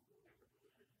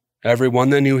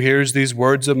 Everyone then who hears these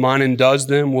words of mine and does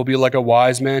them will be like a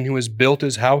wise man who has built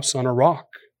his house on a rock.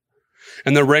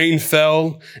 And the rain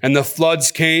fell, and the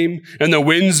floods came, and the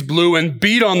winds blew and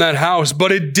beat on that house,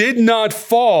 but it did not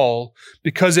fall,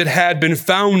 because it had been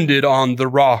founded on the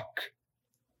rock.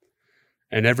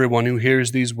 And everyone who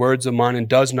hears these words of mine and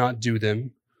does not do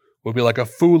them will be like a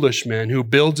foolish man who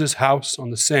builds his house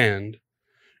on the sand,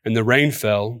 and the rain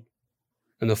fell,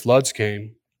 and the floods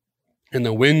came, And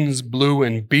the winds blew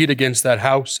and beat against that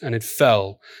house, and it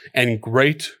fell, and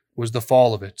great was the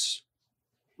fall of it.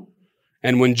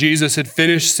 And when Jesus had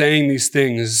finished saying these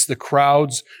things, the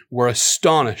crowds were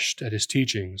astonished at his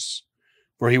teachings,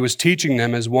 for he was teaching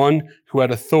them as one who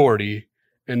had authority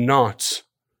and not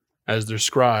as their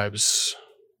scribes.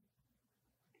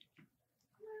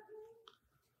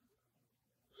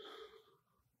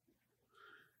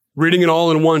 Reading it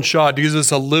all in one shot gives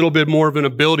us a little bit more of an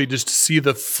ability just to see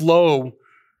the flow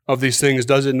of these things,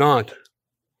 does it not?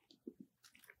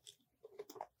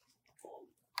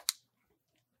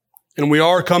 And we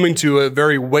are coming to a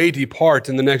very weighty part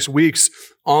in the next weeks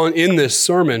in this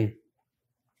sermon.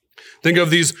 Think of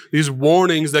these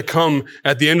warnings that come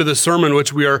at the end of the sermon,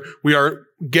 which we are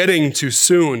getting to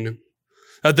soon.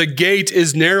 That the gate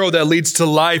is narrow that leads to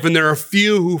life, and there are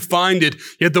few who find it.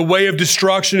 Yet the way of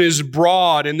destruction is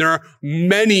broad, and there are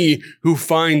many who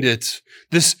find it.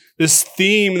 This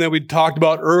theme that we talked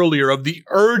about earlier of the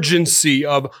urgency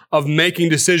of making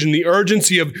decision, the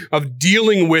urgency of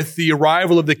dealing with the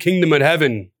arrival of the kingdom of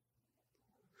heaven.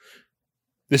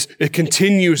 It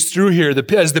continues through here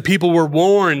as the people were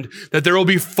warned that there will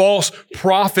be false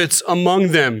prophets among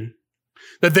them.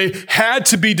 That they had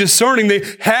to be discerning. They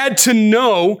had to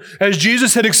know, as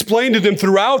Jesus had explained to them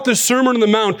throughout the Sermon on the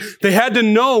Mount, they had to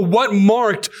know what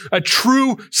marked a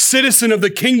true citizen of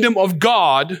the kingdom of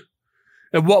God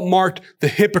and what marked the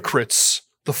hypocrites,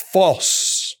 the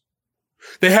false.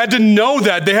 They had to know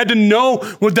that. They had to know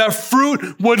what that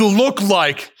fruit would look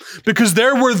like, because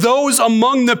there were those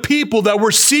among the people that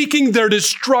were seeking their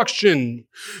destruction.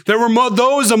 There were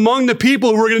those among the people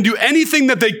who were going to do anything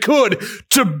that they could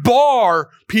to bar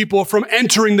people from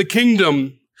entering the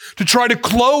kingdom, to try to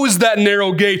close that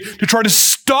narrow gate, to try to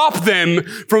stop them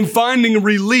from finding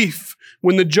relief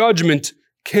when the judgment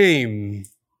came.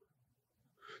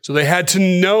 So they had to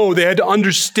know, they had to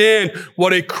understand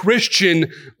what a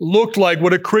Christian looked like,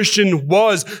 what a Christian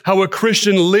was, how a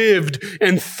Christian lived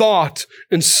and thought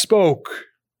and spoke.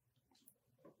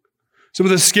 Some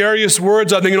of the scariest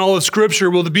words, I think, in all of Scripture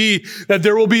will be that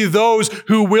there will be those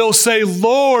who will say,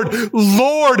 Lord,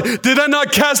 Lord, did I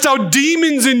not cast out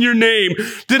demons in your name?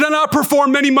 Did I not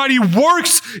perform many mighty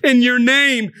works in your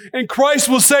name? And Christ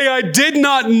will say, I did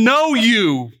not know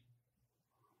you.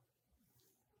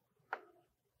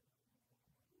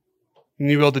 And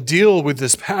you'll be able to deal with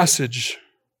this passage.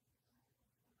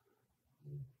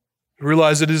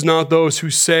 Realize it is not those who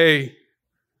say,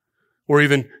 or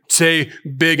even say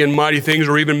big and mighty things,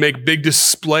 or even make big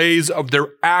displays of their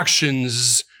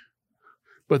actions,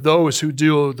 but those who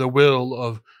do the will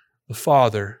of the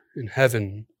Father in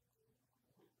heaven.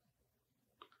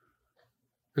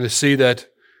 And to see that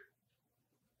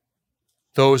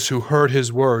those who heard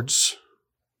his words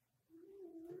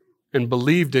and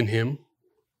believed in him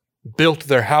built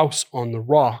their house on the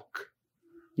rock,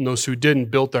 and those who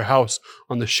didn't built their house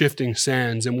on the shifting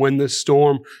sands. And when the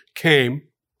storm came,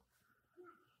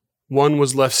 one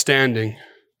was left standing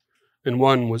and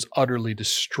one was utterly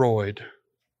destroyed.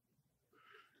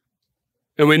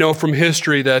 And we know from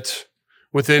history that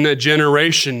within a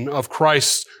generation of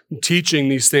Christ teaching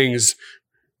these things,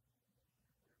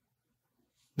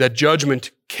 that judgment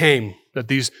came, that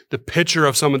the picture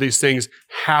of some of these things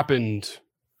happened.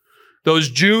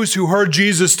 Those Jews who heard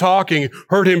Jesus talking,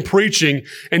 heard him preaching,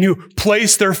 and who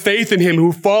placed their faith in him,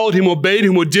 who followed him, obeyed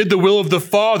him, who did the will of the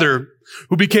Father,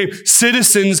 who became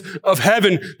citizens of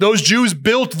heaven, those Jews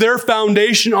built their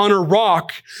foundation on a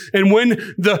rock. And when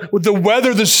the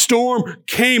weather, the storm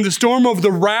came, the storm of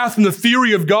the wrath and the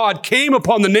fury of God came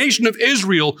upon the nation of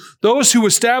Israel, those who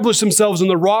established themselves on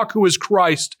the rock who is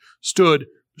Christ stood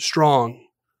strong.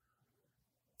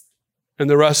 And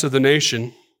the rest of the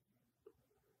nation,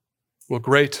 well,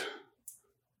 great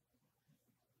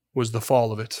was the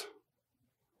fall of it.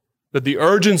 That the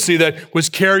urgency that was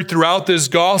carried throughout this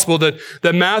gospel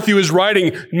that Matthew is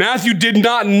writing, Matthew did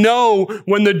not know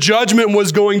when the judgment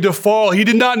was going to fall. He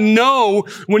did not know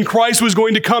when Christ was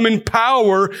going to come in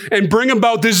power and bring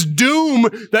about this doom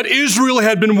that Israel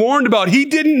had been warned about. He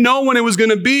didn't know when it was going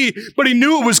to be, but he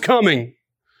knew it was coming.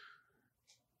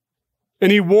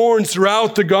 And he warns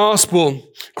throughout the gospel.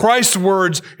 Christ's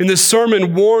words in this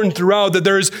sermon warn throughout that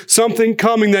there is something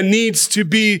coming that needs to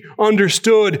be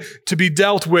understood, to be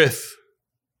dealt with.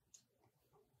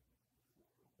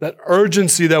 That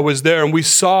urgency that was there. And we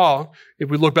saw,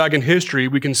 if we look back in history,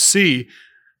 we can see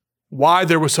why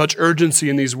there was such urgency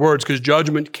in these words, because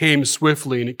judgment came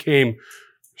swiftly and it came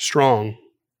strong.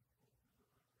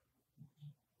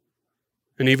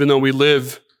 And even though we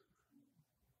live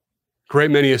great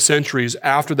many centuries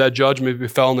after that judgment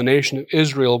befell on the nation of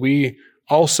Israel, we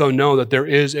also know that there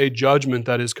is a judgment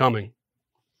that is coming.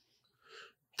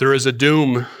 there is a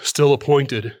doom still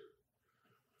appointed,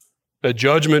 a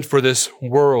judgment for this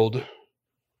world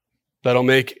that'll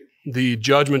make the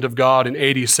judgment of God in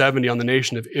AD 70 on the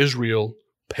nation of Israel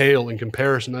pale in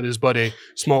comparison. That is but a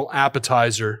small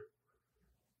appetizer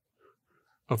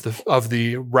of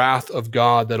the wrath of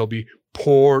God that'll be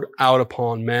poured out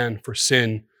upon man for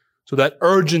sin. So that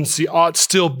urgency ought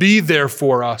still be there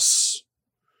for us,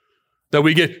 that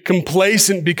we get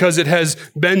complacent because it has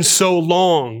been so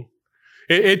long.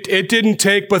 It didn't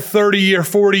take but 30 or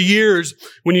 40 years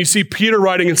when you see Peter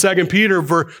writing in 2 Peter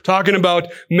for talking about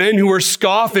men who are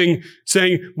scoffing,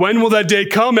 saying, when will that day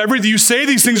come? You say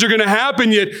these things are going to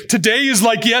happen, yet today is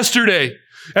like yesterday.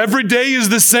 Every day is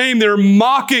the same. They're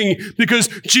mocking because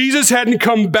Jesus hadn't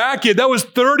come back yet. That was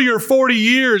 30 or 40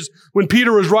 years when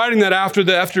Peter was writing that after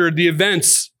the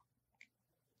events.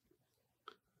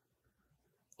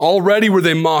 Already were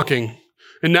they mocking.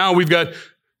 And now we've got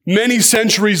many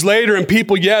centuries later, and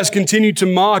people, yes, continue to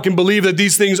mock and believe that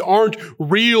these things aren't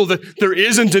real, that there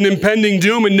isn't an impending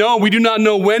doom. And no, we do not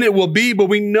know when it will be, but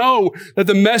we know that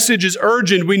the message is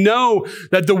urgent. We know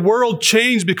that the world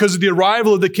changed because of the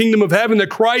arrival of the kingdom of heaven,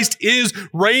 that Christ is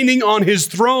reigning on his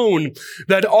throne,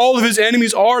 that all of his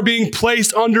enemies are being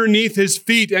placed underneath his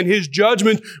feet, and his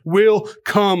judgment will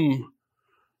come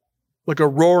like a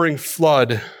roaring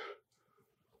flood,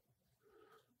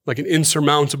 like an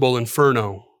insurmountable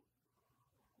inferno.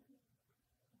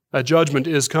 That judgment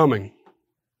is coming.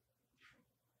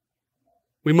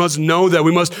 We must know that.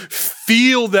 We must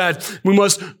feel that. We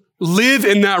must live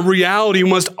in that reality. We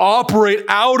must operate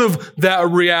out of that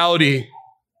reality.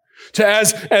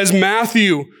 As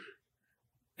Matthew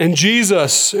and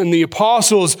Jesus and the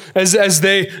apostles, as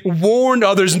they warned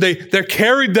others, and they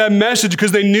carried that message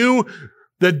because they knew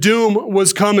that doom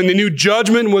was coming. They knew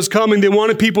judgment was coming. They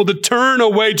wanted people to turn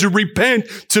away, to repent,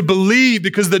 to believe,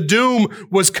 because the doom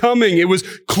was coming. It was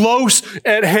close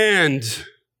at hand.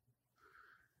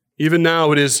 Even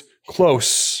now it is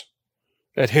close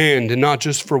at hand, and not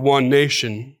just for one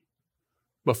nation,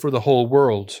 but for the whole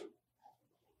world.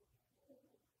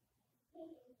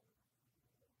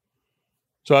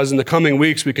 So as in the coming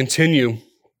weeks we continue,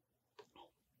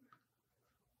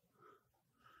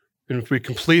 and if we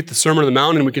complete the Sermon on the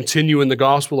Mount and we continue in the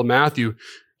Gospel of Matthew,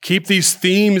 keep these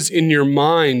themes in your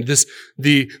mind,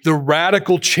 the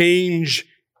radical change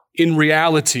in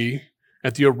reality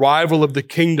at the arrival of the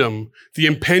kingdom, the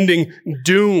impending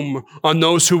doom on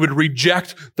those who would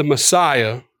reject the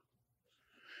Messiah,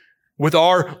 with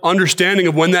our understanding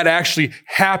of when that actually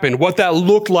happened, what that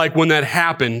looked like when that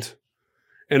happened,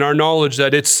 and our knowledge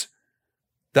that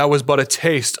that was but a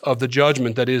taste of the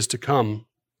judgment that is to come.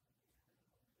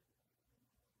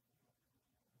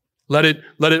 Let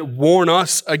it warn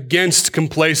us against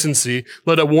complacency.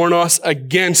 Let it warn us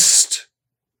against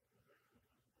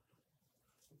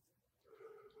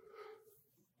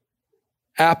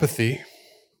apathy.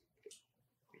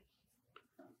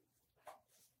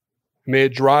 May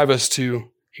it drive us to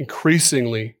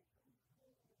increasingly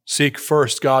seek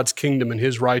first God's kingdom and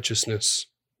his righteousness,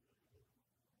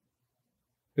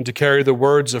 and to carry the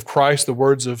words of Christ, the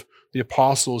words of the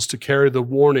apostles, to carry the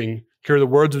warning, carry the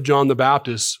words of John the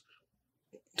Baptist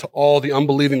to all the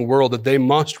unbelieving world, that they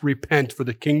must repent, for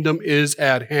the kingdom is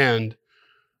at hand,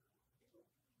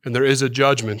 and there is a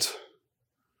judgment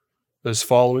that is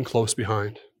following close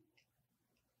behind.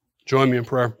 Join me in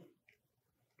prayer.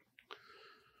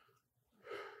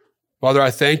 Father,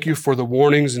 I thank you for the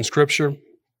warnings in Scripture.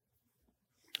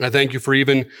 I thank you for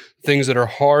even things that are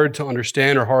hard to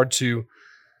understand or hard to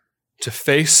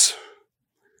face.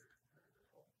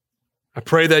 I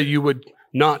pray that you would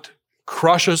not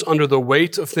crush us under the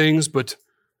weight of things, but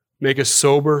make us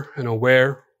sober and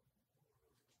aware.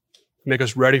 Make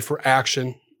us ready for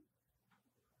action.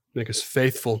 Make us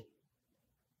faithful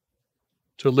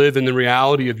to live in the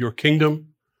reality of your kingdom,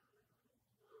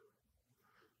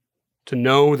 to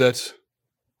know that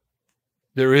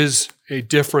there is a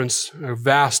difference, a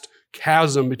vast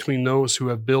chasm between those who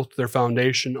have built their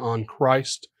foundation on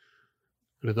Christ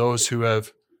and those who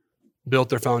have built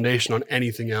their foundation on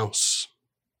anything else.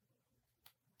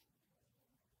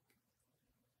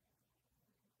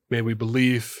 May we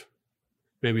believe,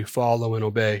 may we follow and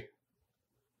obey.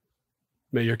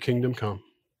 May your kingdom come.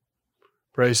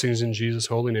 Praise things in Jesus'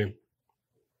 holy name.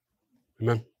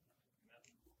 Amen.